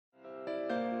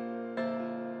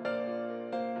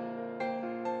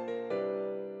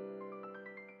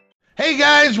Hey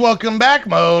guys, welcome back.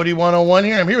 Modii 101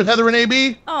 here. I'm here with Heather and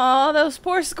AB. Oh, those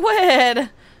poor squid.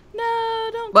 No,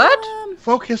 don't What? come.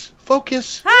 Focus,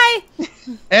 focus. Hi.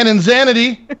 And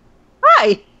Insanity.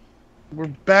 Hi. We're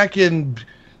back in.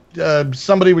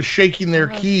 Somebody was shaking their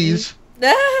keys.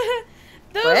 Those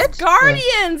What?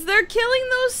 guardians, they're killing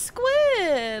those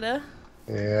squid.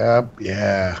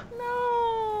 Yeah.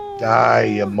 No. Die,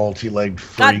 you multi-legged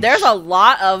freaks. God, there's a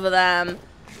lot of them.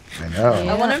 I know.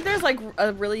 I wonder if there's like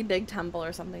a really big temple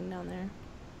or something down there.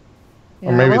 Yeah,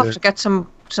 Or maybe we'll there's- have to get some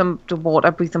the water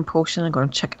breathing potion and go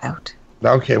and check it out.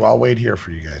 Okay, well, I'll wait here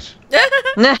for you guys.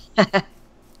 I'm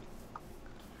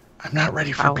not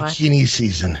ready for Alright. bikini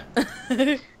season.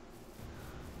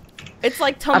 It's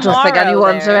like I tomorrow. don't think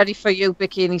anyone's there. ready for you,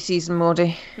 bikini season,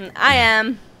 Modii. I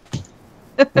am.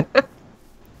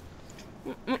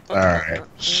 Alright,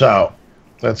 so,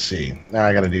 let's see. Now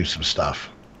I gotta do some stuff.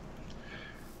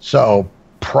 So,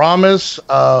 promise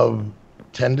of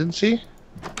tendency?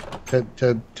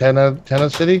 Tennessee?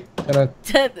 Tennessee.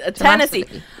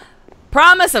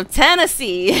 Promise of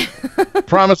Tennessee.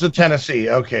 Promise of Tennessee.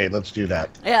 Okay, let's do that.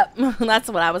 Yep, that's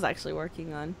what I was actually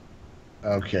working on.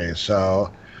 Okay,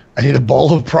 so I need a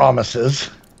bowl of promises.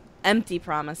 Empty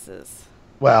promises.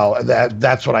 Well,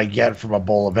 that's what I get from a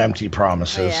bowl of empty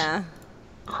promises. Yeah.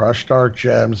 Crushed dark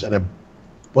gems and a...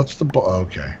 What's the bowl?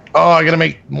 Okay. Oh, I gotta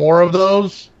make more of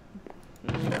those?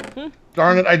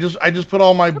 Darn it, I just put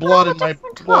all my blood in my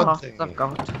blood thing. I've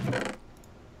got.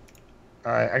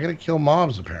 Alright, I gotta kill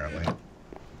mobs apparently.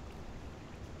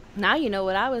 Now you know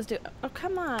what I was doing. Oh,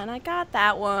 come on. I got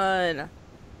that one.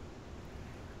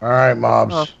 Alright,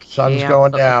 mobs. Okay, Sun's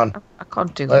going I'm down. I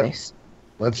can't do Let- this.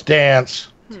 Let's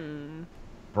dance. Hmm.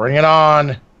 Bring it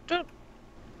on. Don't-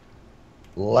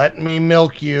 Let me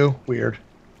milk you. Weird.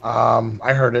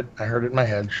 I heard it. I heard it in my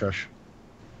head. Shush.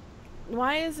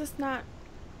 Why is this not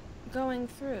going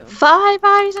through? 5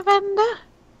 eyes of Ender.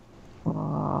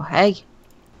 Oh, hey.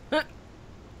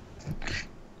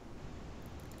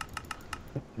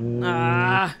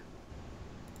 Ah,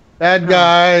 Bad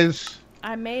guys.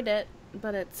 I made it,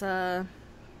 but it's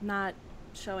not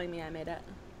showing me I made it.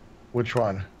 Which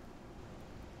one?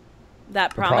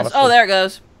 That The promise. promise Oh, of- there it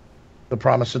goes. The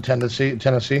promise of Tennessee.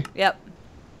 Tennessee. Yep.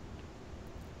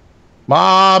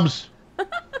 Mobs.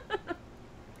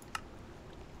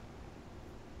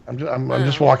 I'm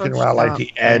just walking around like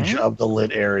the edge of the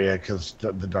lit area because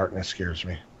the darkness scares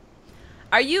me.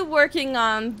 Are you working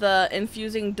on the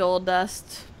infusing dole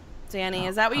dust, Zannie?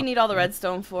 Is that what you need all the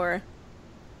redstone for?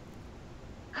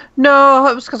 No,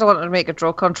 it was because I wanted to make a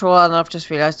draw controller, and I've just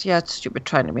realised, yeah, it's stupid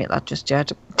trying to make that just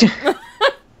yet. Come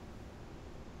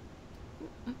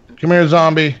here,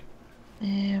 zombie. Let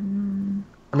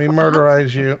me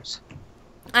murderize you.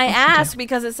 I asked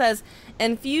because it says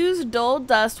infuse dole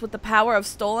dust with the power of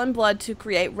stolen blood to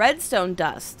create redstone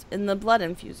dust in the blood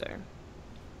infuser.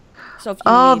 So if you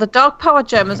Oh, need... the dark power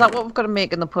gem. Is that what we've got to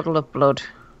make in the puddle of blood?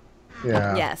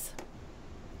 Yeah. Yes.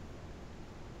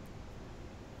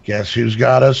 Guess who's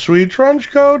got a sweet trench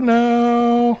coat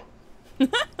now?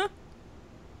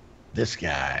 This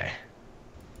guy.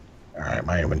 All right,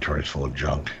 my inventory's full of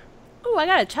junk. Ooh, I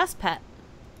got a chest pet.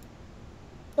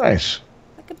 Nice.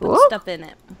 I could put Whoop. stuff in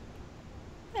it.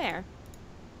 There.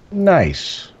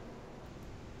 Nice.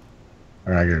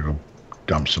 All right, I gotta go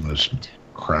dump some of this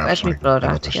crap. Where's so I my can blood play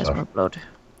with at? this Here's stuff. my blood.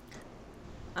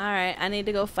 Alright, I need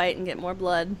to go fight and get more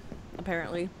blood,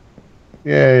 apparently.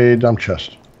 Yay, dump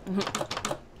chest.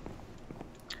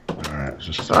 All right,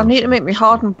 just So I need to make me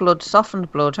hardened blood,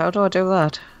 softened blood. How do I do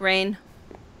that? Rain.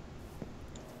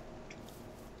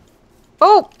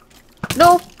 Oh!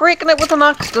 No, breaking it with an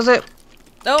axe, does it?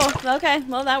 Oh, okay.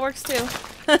 Well, that works too.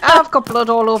 I've got blood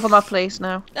all over my place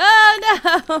now.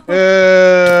 Oh, no!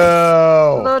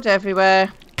 Ew. Blood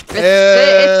everywhere.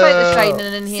 It's like the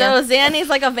shining in here. So Zannie's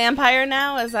like a vampire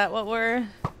now? Is that what we're...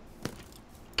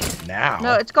 Now.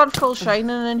 No, it's got full shining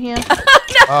in here.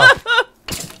 Oh.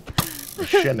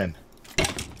 Shinning.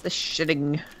 The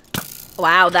shitting.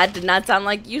 Wow, that did not sound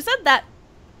like you said that.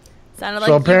 Sounded like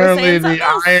So you were apparently saying something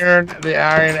else. the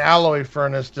iron alloy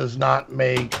furnace does not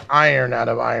make iron out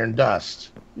of iron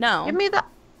dust. No. Give me that.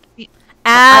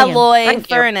 Alloy Thank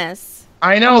you. furnace.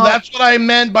 I know, Oh. that's what I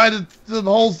meant by the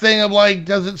whole thing of like,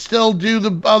 does it still do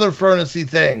the other furnace-y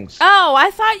things? Oh, I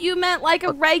thought you meant like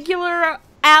a regular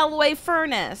alloy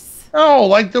furnace. Oh,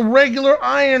 like the regular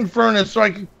iron furnace. So I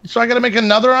gotta make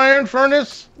another iron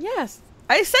furnace? Yes.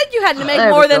 I said you had to make There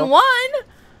we more go. than one.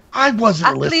 I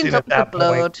wasn't That listening cleans at up the that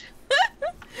point.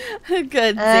 blood.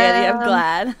 Good, Zannie. I'm Um,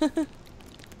 glad.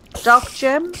 Dark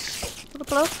gems for the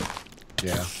blood.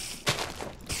 Yeah.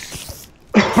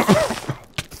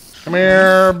 Come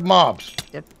here, mobs.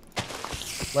 Yep.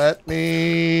 Let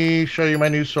me show you my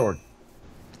new sword.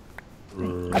 Get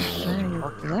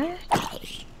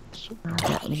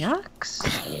me axe.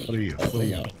 What are you? What are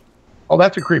you? Oh,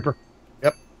 that's a creeper.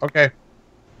 Yep. Okay.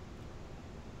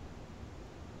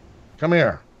 Come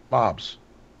here, mobs.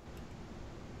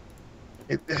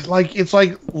 It's like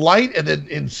light and then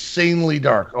insanely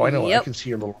dark. Oh, I know. Yep. I can see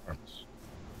your little arms.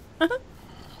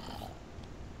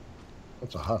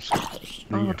 That's a husk.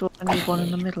 Oh, do I need one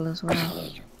in the middle as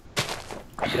well?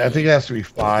 Yeah, I think it has to be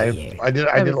 5. I did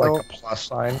we like go. a plus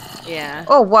sign. Yeah.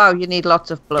 Oh wow, you need lots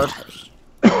of blood.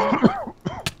 Ow.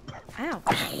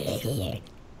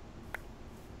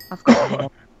 I've got one.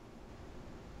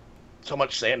 So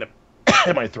much sand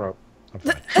in my throat. I'm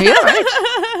fine. Are you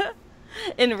alright?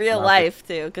 In real life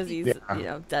too, because he's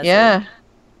desert. Yeah.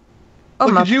 Oh,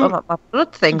 Look my, at you. my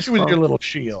blood thing's You with your full. little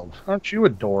shield. Aren't you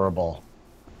adorable?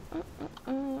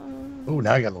 Oh,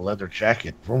 now I got a leather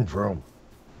jacket. Vroom vroom.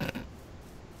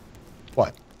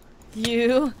 What?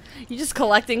 You just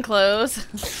collecting clothes.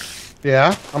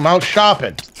 Yeah, I'm out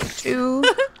shopping. 2.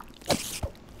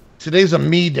 Today's a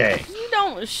me day. You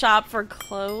don't shop for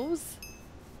clothes.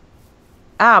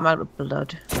 Ah, I'm out of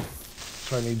blood.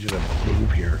 So I need you to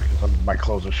move here because my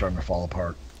clothes are starting to fall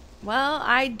apart. Well,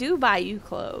 I do buy you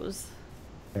clothes.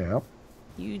 Yeah.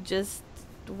 You just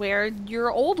wear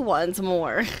your old ones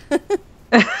more.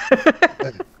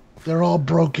 They're all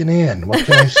broken in. What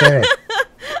can I say?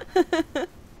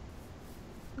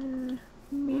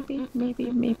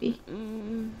 Maybe.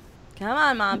 Come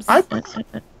on, moms. I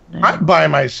buy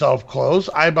myself clothes.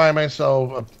 I buy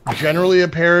myself generally a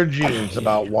pair of jeans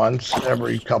about once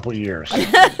every couple years.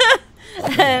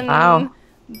 and, Wow.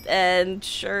 And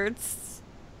shirts,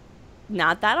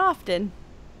 not that often.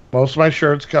 Most of my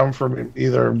shirts come from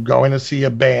either going to see a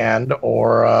band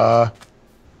or,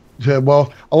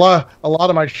 well, a lot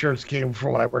of my shirts came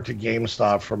from when I worked at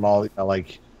GameStop from all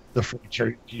like the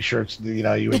free t-shirts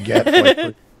you would get for, like,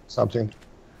 for something.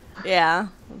 Yeah,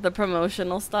 the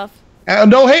promotional stuff.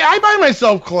 No, hey, I buy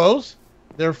myself clothes.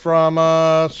 They're from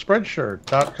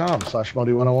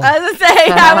spreadshirt.com/Modii101. I was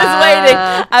saying,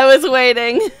 I was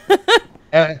waiting.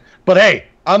 But hey,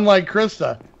 unlike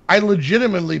Krista, I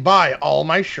legitimately buy all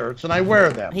my shirts and I wear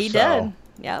them. He did.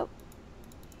 Yep.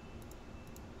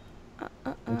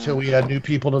 Until we add new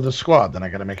people to the squad, then I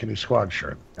got to make a new squad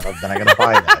shirt. Then I got to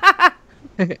buy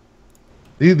that.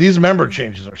 These member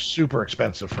changes are super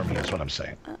expensive for me. Is what I'm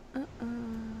saying.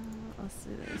 Let's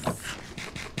do this.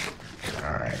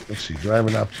 All right, let's see. Do I have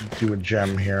enough to do a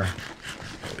gem here?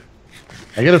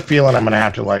 I get a feeling I'm gonna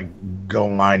have to like go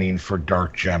mining for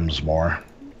dark gems more.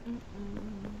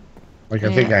 Like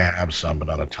I think I have some, but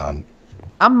not a ton.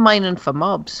 I'm mining for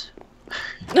mobs.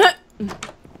 I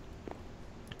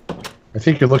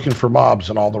think you're looking for mobs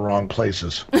in all the wrong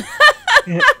places.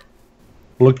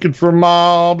 Looking for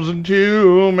mobs in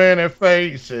too many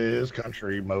faces.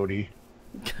 Country Modii.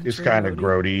 It's kind of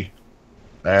grody.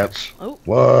 That's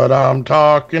what I'm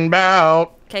talking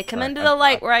about. Okay, come into the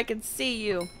light where I can see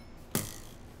you.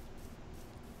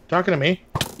 Talking to me?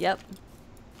 Yep.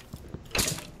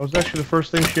 That was actually the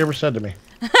first thing she ever said to me.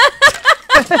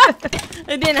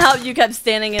 It didn't help you kept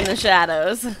standing in the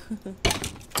shadows. Is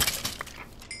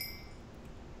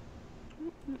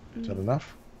that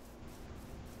enough?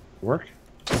 Work?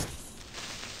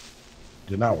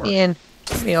 Did not work. Ian,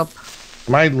 give me up.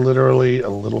 Am I literally a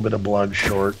little bit of blood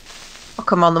short? Oh,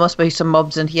 come on, there must be some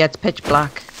mobs in here. It's pitch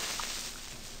black.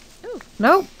 Ooh,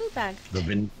 No? food bag.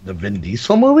 The Vin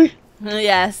Diesel movie?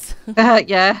 Yes.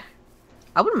 Yeah.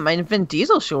 I wouldn't mind if Vin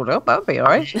Diesel showed up. That would be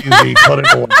alright. Easy, put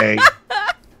it away.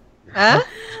 Huh?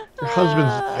 Your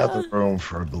husband's in the other room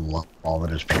for the love of all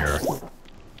that is pure.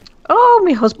 Oh,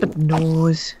 my husband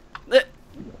knows.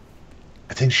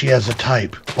 I think she has a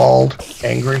type. Bald,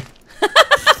 angry.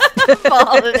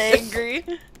 Bald and angry.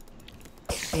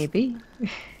 Maybe.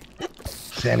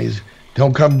 Zannie's.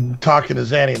 Don't come talking to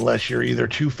Zannie unless you're either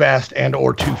too fast and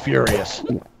or too furious.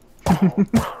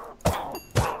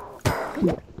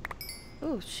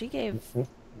 Ooh, she gave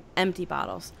empty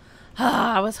bottles.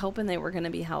 I was hoping they were going to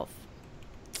be health.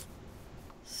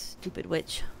 Stupid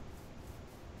witch.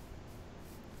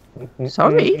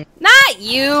 Sorry. Not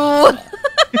you!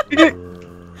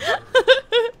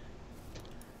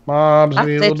 Mobs That's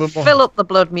need a it. little bit more. Fill up the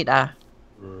blood meter.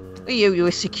 You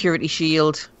a security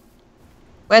shield.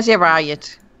 Where's your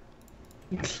riot?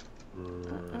 The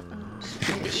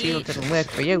shield didn't work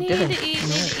for you, did Need it? to eat, need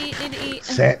to eat, need to eat.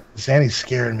 Zannie's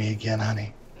scaring me again,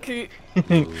 honey. She's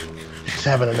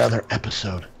having another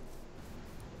episode.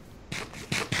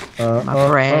 My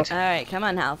bread. All right, come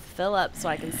on, Hal. Fill up so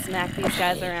I can smack these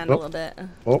guys around a little bit.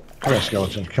 Oh, come here,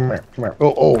 skeleton. Come here. Come here.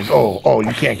 Oh,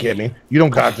 you can't get me. You don't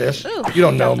got this. Ooh, You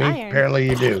don't know dumped me. iron. Apparently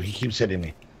you do. He keeps hitting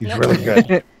me. He's Nope. really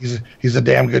good. He's a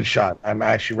damn good shot. I'm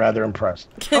actually rather impressed.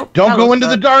 Don't that go was into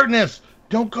the good. darkness.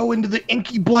 Don't go into the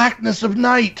inky blackness of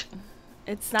night.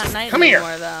 It's not night Come here.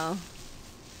 anymore, though.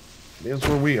 It is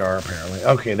where we are, apparently.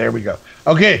 Okay, there we go.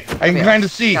 Okay, I can here. kind of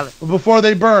see Got it. before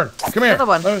they burn. Come here. Another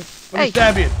one. Let me Hey.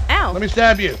 stab you. Ow. Let me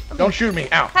stab you. Don't shoot me.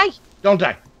 Ow. Hey. Don't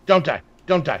die. Don't die.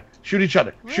 Don't die. Shoot each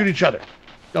other. Shoot each other.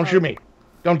 Don't shoot me.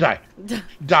 Don't die.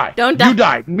 Die. Don't die. You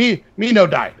died. Me no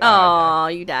die. Oh,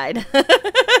 you died.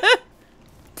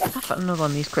 I've got another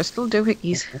one of these crystal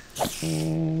doohickeys.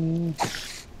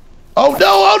 Oh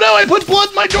no, I put blood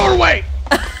in my doorway.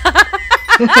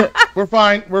 We're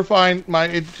fine. My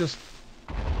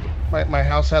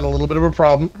house had a little bit of a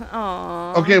problem.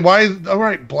 Aw. Okay, all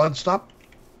right, blood, stop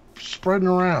spreading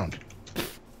around.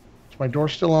 Is my door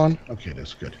still on? Okay,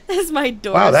 that's good. Is my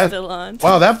door Wow, still on?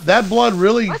 Wow, that blood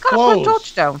really I can't put a flows.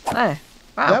 torch down. There.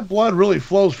 Wow. That blood really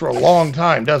flows for a long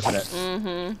time, doesn't it?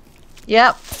 Mm-hmm.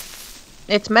 Yep.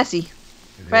 It's messy.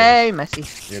 Very messy.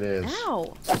 It is.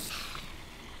 Ow.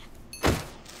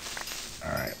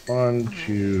 All right, 1,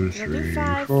 2, You'll do 3,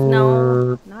 5. 4.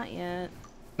 No, not yet.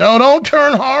 No, don't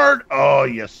turn hard. Oh,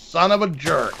 you son of a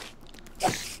jerk.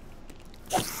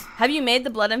 Have you made the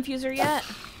blood infuser yet?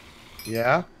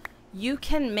 Yeah? You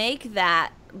can make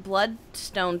that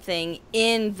bloodstone thing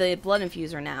in the blood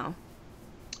infuser now.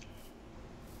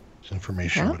 This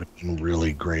information Huh? would have been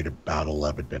really great about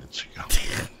 11 minutes ago.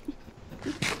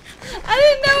 I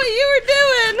didn't know what you were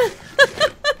doing.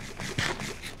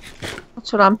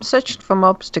 That's what I'm searching for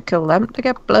mobs to kill them to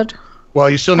get blood. Well,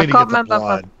 you still need to can't get the remember if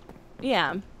blood.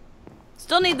 Yeah.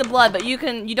 Still need the blood, but you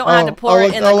don't have to pour it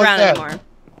look- in the look ground at that. anymore.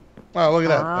 Oh, look at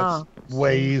that. Ah. That's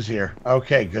way easier.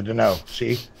 Okay, good to know.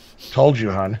 See? Told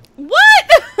you, hon. What?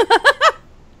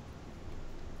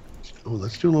 Ooh,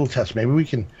 let's do a little test. Maybe we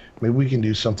can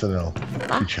do something that'll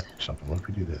teach us something. What if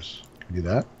we do this? Can we do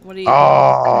that? What are you?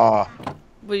 Oh,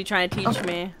 What are you trying to teach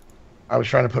me? I was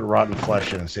trying to put rotten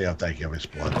flesh in and see if that gives us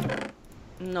blood.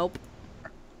 Nope.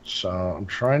 So I'm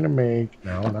trying to make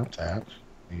no, not that.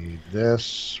 Need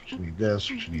this. We need this.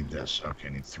 We need this. Okay,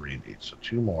 I need 3 of these. So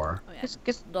 2 more. Oh, yeah.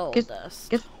 Get, Dull get- dust.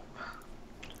 get-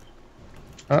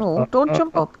 Oh, don't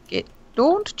jump up.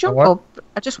 Don't jump What? up.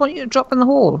 I just want you to drop in the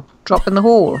hole. Drop in the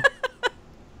hole.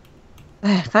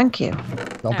 There, thank you.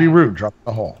 Don't be rude. Drop in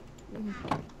the hole.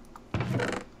 All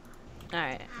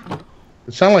right.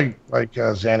 It sounded like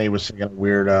Zannie was singing a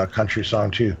weird country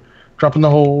song too. Drop in the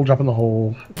hole. Drop in the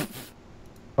hole.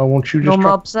 Oh, won't you No just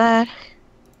drop? mobs there.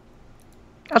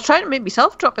 I was trying to make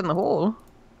myself drop in the hole.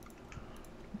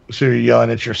 So you're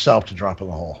yelling at yourself to drop in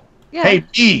the hole. Yeah. Hey,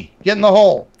 B, get in the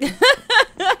hole.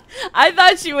 I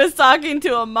thought she was talking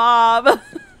to a mob.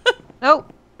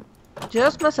 Nope.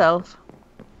 Just myself.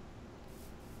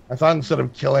 I thought instead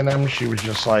of killing him, she was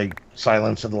just like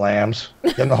Silence of the Lambs.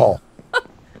 Get in the hole.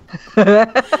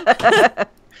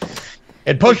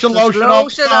 And push the lotion off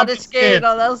Lotion on his skin,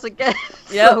 or else it gets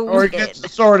Yep. so or he scared. gets the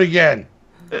sword again.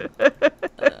 Put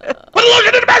a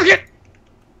lotion in the basket.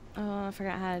 Oh, I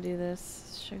forgot how to do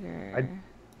this. Sugar.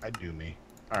 I do me.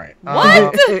 All right.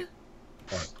 What?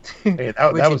 Hey,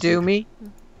 that Would you was do the, me?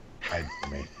 I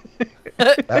do me.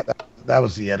 that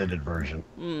was the edited version.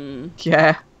 Mm.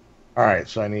 Yeah. All right,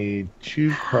 so I need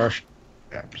 2 crushed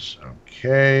peps.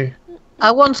 Okay.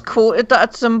 I once quoted that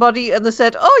at somebody and they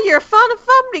said, "Oh, you're a fan of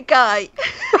Family Guy."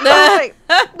 I was like,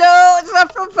 "No, it's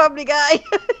not from Family Guy."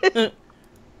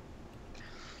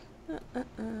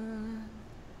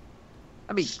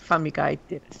 I mean, Family Guy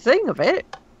did a thing of it.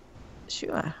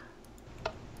 Sure. There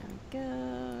we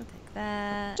go. Take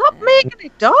that. Stop and making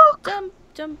it dark. Jump,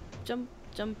 jump, jump,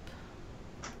 jump.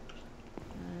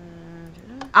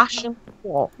 Ashen.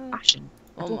 What? Ashen.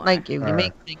 I One don't more. like you. You Alright.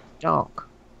 make things dark.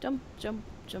 Jump, jump,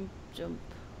 jump, jump.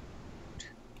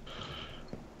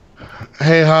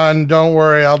 Hey, hon, don't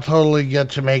worry. I'll totally get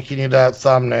to making you that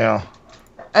thumbnail.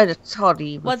 And it's hardly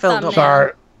even What filled thumbnail? up.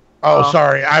 Sorry. Oh.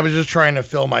 Sorry. I was just trying to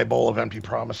fill my bowl of empty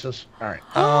promises. All right.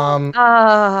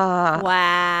 Ah.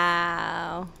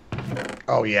 Wow.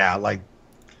 Oh yeah, like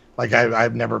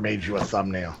I've never made you a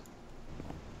thumbnail.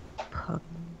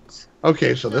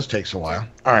 Okay, so this takes a while.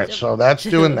 All right, so that's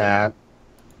doing that.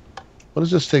 What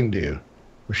does this thing do?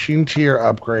 Machine tier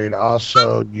upgrade,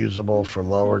 also usable for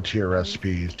lower tier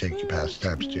recipes. Take you past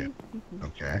steps 2.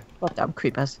 Okay. Goddamn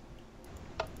creepers.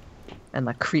 And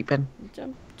they're creeping.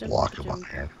 Jump, jump, Block of jump.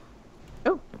 iron.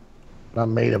 Oh. Not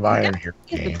made of iron here,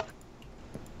 Yeah, game.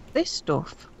 This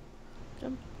stuff.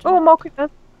 Jump, Oh, more creepers.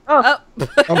 Oh.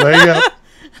 Oh, there you go.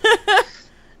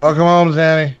 Welcome home,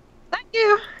 Zannie. Thank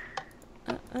you.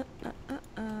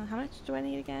 How much do I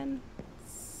need again?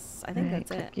 I think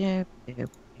that's it.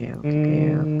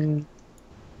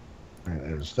 Alright,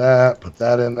 there's that. Put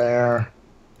that in there.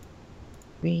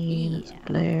 Green, Yeah.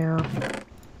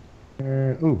 blue.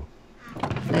 Ooh.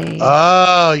 Blue.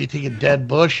 Oh, you take a dead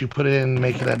bush, you put it in,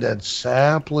 make it a dead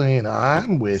sapling.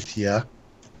 I'm with you.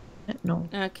 No.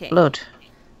 Okay. Blood.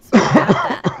 So I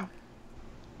got that.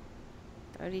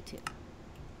 32.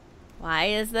 Why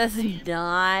is this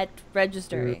not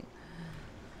registering?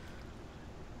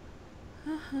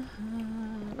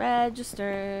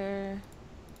 Register.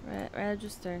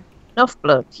 Register. Enough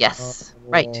blood. Yes.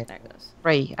 Right. There it goes.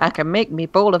 Right. I can make me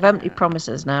bowl of empty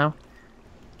promises now.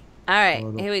 Alright,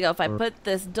 here we go. If I put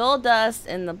this dull dust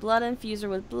in the blood infuser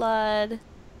with blood...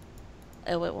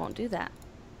 Oh, it won't do that.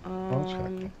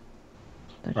 Alright,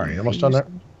 you almost done that?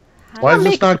 How Why do is I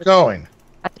this not going?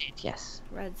 I did, yes.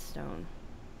 redstone?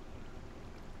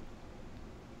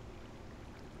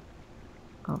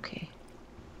 Okay.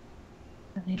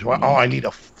 I need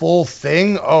a full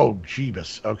thing? Oh,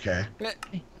 Jeebus. Okay.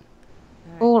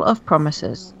 Bowl of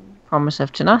promises. Promise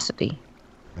of tenacity.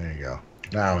 There you go.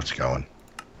 Now it's going.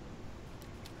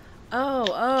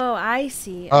 Oh, I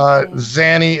see. Okay.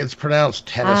 Zannie, it's pronounced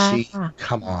Tennessee. Ah.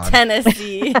 Come on.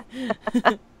 Tennessee.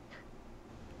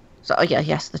 So, oh, yeah,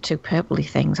 yes, the two purpley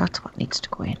things. That's what needs to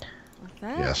go in. What's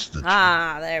that? Yes.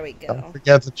 There we Don't go.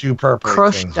 forget the two purple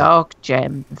Crushed things. dog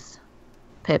gems.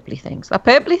 Purpley things. They're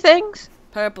purpley things?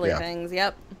 Purpley Yeah. things,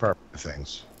 yep. Purple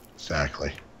things.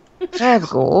 Exactly. There we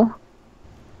go.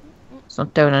 It's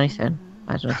not doing anything.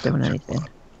 I don't know if it's doing anything.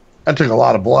 That took a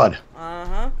lot of blood.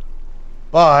 Uh-huh.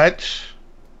 But...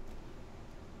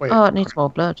 Wait. Oh, it needs more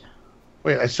blood.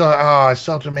 Wait, I still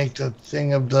have to make the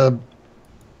thing of the...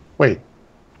 Wait.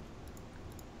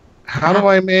 How do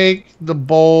I make the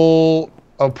bowl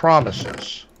of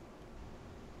promises?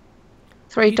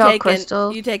 3 dark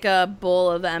crystals. You take a bowl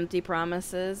of empty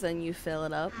promises and you fill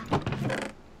it up.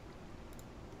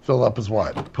 Fill up as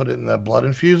what? Put it in the blood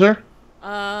infuser?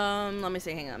 Let me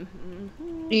see. Hang on.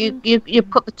 You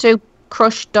put the 2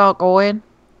 crushed dark ore in.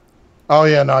 Oh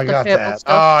yeah, no, I The got purple that.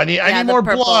 stuff. Oh, I need the more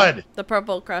purple, blood. The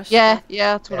purple crushed. Yeah, stuff.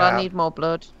 yeah, that's what Yeah. I need, more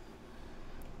blood.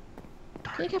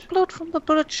 Can you get blood from the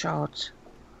blood shards?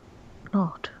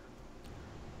 Not.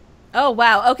 Oh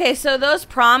wow. Okay, so those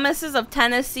promises of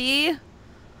Tennessee.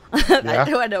 Yeah.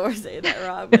 I know we're saying that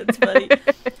wrong, but it's funny.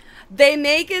 They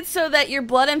make it so that your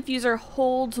blood infuser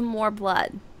holds more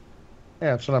blood.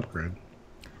 Yeah, it's an upgrade.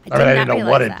 I didn't know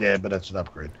what realize it did, but it's an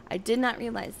upgrade. I did not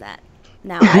realize that.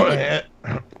 Now I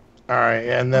do. All right,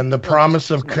 and then the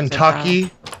promise of Kentucky,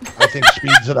 I think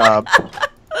speeds it up.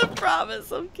 The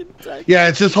promise of Kentucky. Yeah,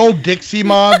 it's this whole Dixie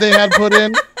mod they had put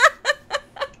in.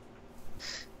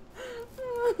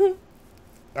 All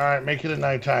right, make it at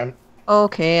nighttime.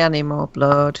 Okay, I need more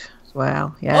blood as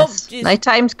well. Yes. jeez.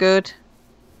 Nighttime's good.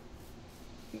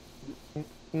 I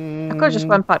Mm, could have just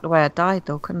went back to where I died,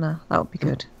 though, couldn't I? That would be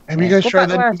good. Have you guys Go tried back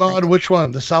that where new I mod? died. Which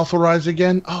one? The South will rise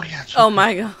again? Oh yeah. It's Oh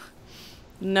my god.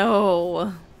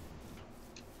 No.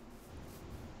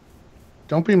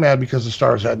 Don't be mad because the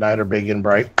stars at night are big and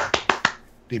bright,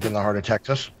 deep in the heart of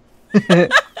Texas.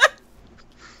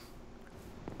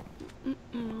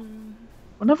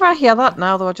 Whenever I hear that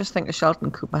now, though, I just think of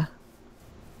Sheldon Cooper.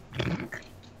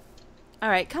 All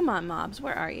right, come on, mobs.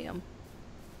 Where are you?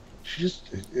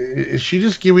 Is she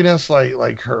just giving us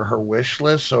like her wish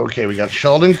list? So okay, we got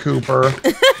Sheldon Cooper.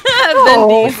 Vin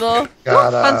Oh. Diesel.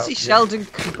 Got Fancy Sheldon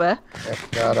Cooper.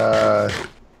 got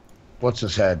what's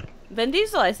his head? Vin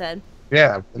Diesel, I said.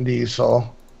 Yeah, Vin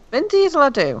Diesel. Vin Diesel, I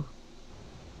do.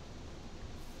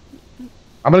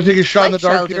 I'm gonna take a shot in the Like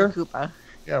dark Sheldon here. Cooper.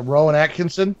 Yeah, Rowan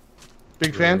Atkinson.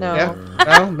 Big fan. No.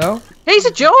 Yeah. No. He's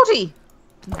a Geordie.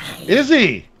 Is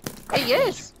he? He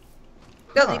is.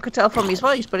 Well, you could tell from his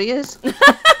voice, but he is.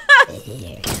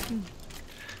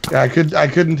 Yeah, I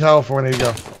couldn't tell for when he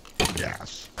go.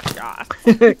 Yes.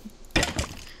 I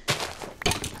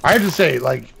have to say,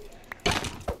 like,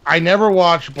 I never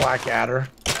watched Blackadder.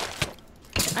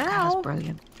 That's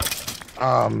brilliant.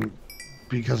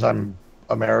 Because I'm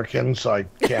American, so I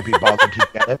can't be bothered to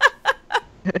get it.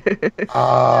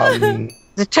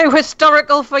 Is it too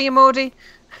historical for you, Modii?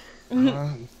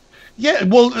 Yeah,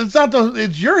 well,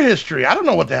 it's your history. I don't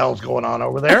know what the hell's going on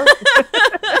over there.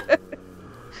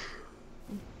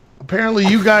 Apparently,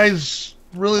 you guys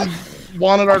really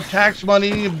wanted our tax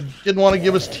money, didn't want to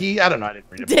give us tea. I don't know. I didn't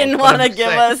read it. Didn't want to give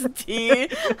us tea.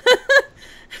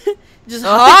 Just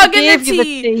hogging the gave you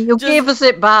tea. You gave us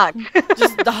it back.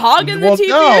 Just hogging the Well, tea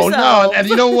for no, yourself. and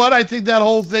you know what? I think that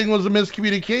whole thing was a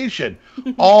miscommunication.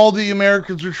 All the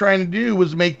Americans were trying to do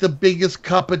was make the biggest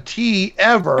cup of tea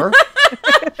ever.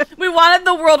 We wanted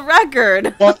the world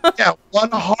record. Well, yeah, one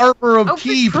harbor of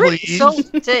tea, please.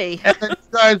 Salty. And then you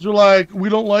guys were like, we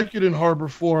don't like it in harbor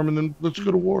form, and then let's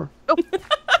go to war.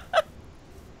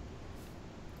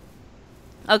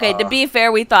 Okay, to be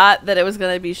fair, we thought that it was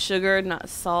going to be sugar, not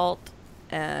salt.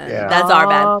 And that's our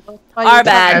bad. Our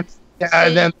bad.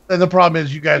 And then the problem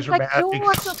is you guys are mad. No,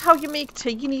 that's not how you make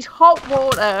tea. You need hot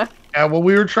water. Yeah, well,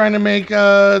 we were trying to make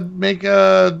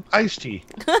iced tea.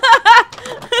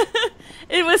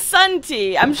 It was sun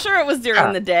tea. I'm sure it was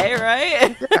during the day,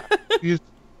 right? Yeah.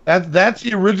 That's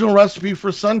the original recipe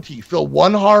for sun tea. Fill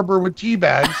one harbor with tea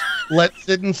bags, let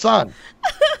sit in sun.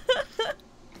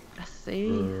 I see.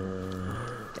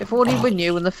 If only we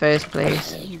knew in the first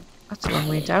place. That's a long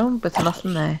way down, but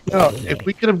nothing there. No, if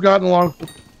we could have gotten along from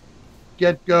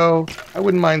get-go, I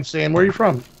wouldn't mind saying, where are you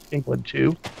from? England,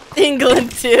 too.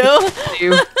 England, too?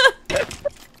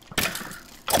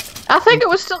 I think it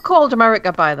was still called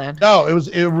America by then. No, it was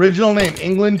the original name,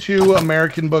 England 2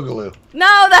 American Boogaloo.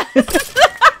 No, that's...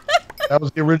 That was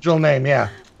the original name, yeah.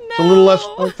 No. It's a little less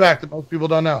known fact that most people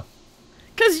don't know.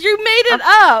 Because you made it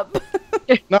up.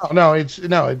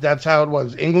 No, that's how it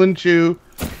was. England 2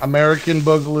 American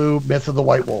Boogaloo, Myth of the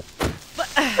White Wolf.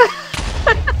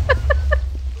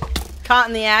 Caught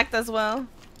in the act as well.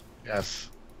 Yes.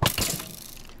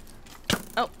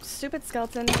 Oh, stupid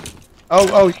skeleton.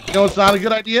 Oh, you know it's not a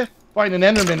good idea? Find an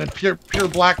Enderman in pure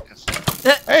blackness.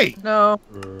 Hey! No.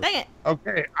 Dang it.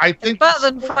 Okay, I think... It's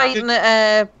better than fighting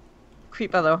a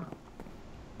creeper, though.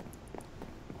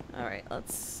 Alright,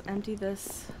 let's empty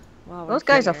this. While Those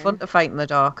guys are fun to fight in the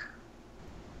dark.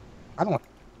 I don't want...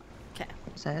 Okay.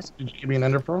 Says. Did you give me an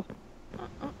Ender Pearl?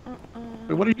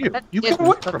 Wait, what are you? You get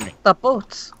away from me. The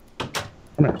boats.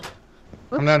 Come here.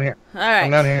 Come down here. Alright.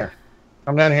 Come down here.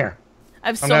 Come down here. I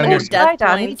have so down many here. death Spider,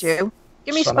 I points. need you.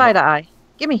 Give me Son of spider eye.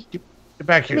 Give me. Get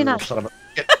back here, Me you little not. son of a...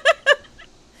 Get...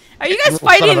 Are you guys Little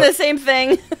son fighting of a- the same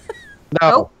thing?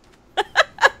 No.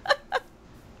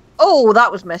 Oh,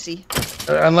 that was messy.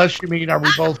 Unless you mean, are we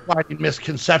both fighting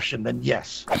misconception, then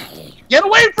yes. Get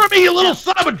away from me, you little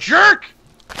son of a jerk!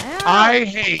 Ow. I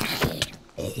hate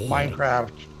Minecraft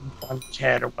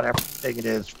 110 or whatever thing it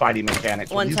is, fighting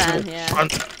mechanics. 110, yeah.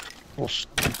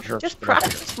 Just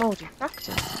practice, Modii.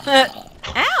 Practice.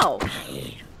 Ow!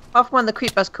 Off when the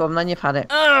creepers come, then you've had it.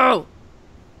 Oh!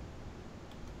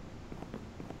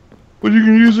 But you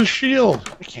can use a shield.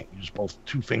 I can't use both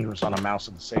two fingers on a mouse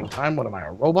at the same time. What am I,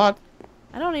 a robot?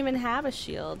 I don't even have a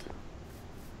shield.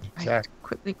 Exactly.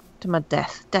 Quickly to my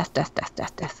death. Death.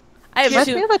 I have Where's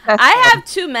too. the other death I one? have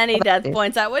too many death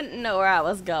points. I wouldn't know where I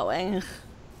was going.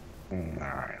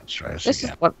 Alright, let's try this This is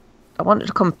again. what I wanted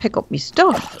to come pick up my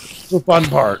stuff. This is the fun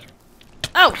part.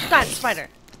 Oh, God, spider.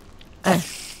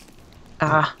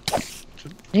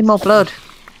 Need more blood.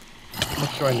 How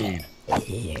much do I need?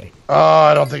 Oh,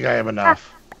 I don't think I have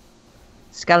enough.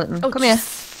 Skeleton, Oh, come here.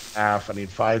 Half. I need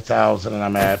 5,000 and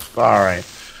I'm at... Alright.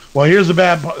 Well, here's the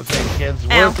bad thing, kids.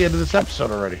 We're Ow. at the end of this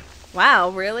episode already. Wow,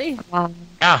 really?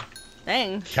 Yeah.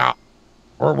 Dang. Yeah.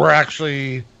 We're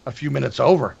actually a few minutes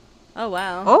over. Oh,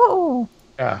 wow. Oh.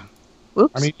 Yeah.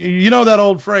 Whoops. I mean, you know that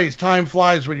old phrase, time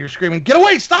flies when you're screaming, get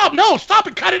away, stop, no, stop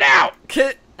it, cut it out.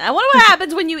 I wonder what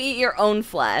happens when you eat your own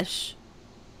flesh.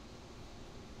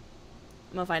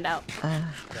 I'm gonna find out. Yeah,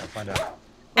 find out.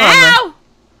 Ow!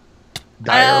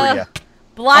 Diarrhea.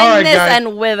 Blindness guys.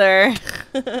 and wither.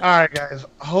 All right, guys.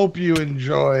 Hope you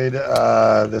enjoyed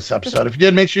this episode. If you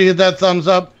did, make sure you hit that thumbs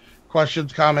up.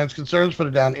 Questions, comments, concerns, put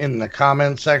it down in the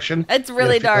comments section. It's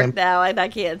really If- dark and now and I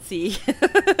can't see.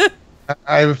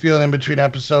 I have a feeling in between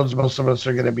episodes, most of us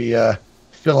are going to be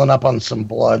filling up on some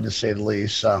blood, to say the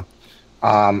least. So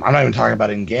I'm not even talking about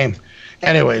in game.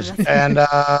 Anyways, and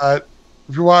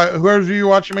if whoever you're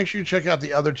watching, make sure you check out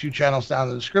the other two channels down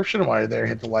in the description. While you're there,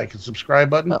 hit the like and subscribe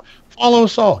button. Oh. Follow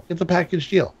us all. Get the package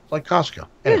deal. It's like Costco.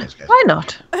 Anyways, guys. Why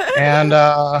not? And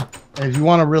if you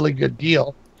want a really good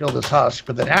deal, kill this husk.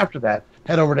 But then after that,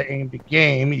 head over to Aim to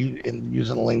Game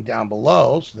using the link down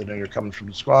below so they know you're coming from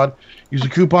the squad. Use the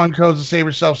coupon codes to save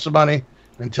yourself some money.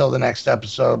 Until the next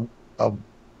episode of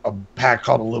a pack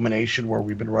called Illumination, where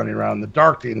we've been running around in the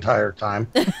dark the entire time.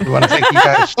 We want to thank you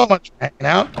guys so much for hanging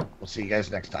out. We'll see you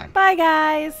guys next time. Bye,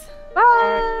 guys.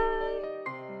 Bye.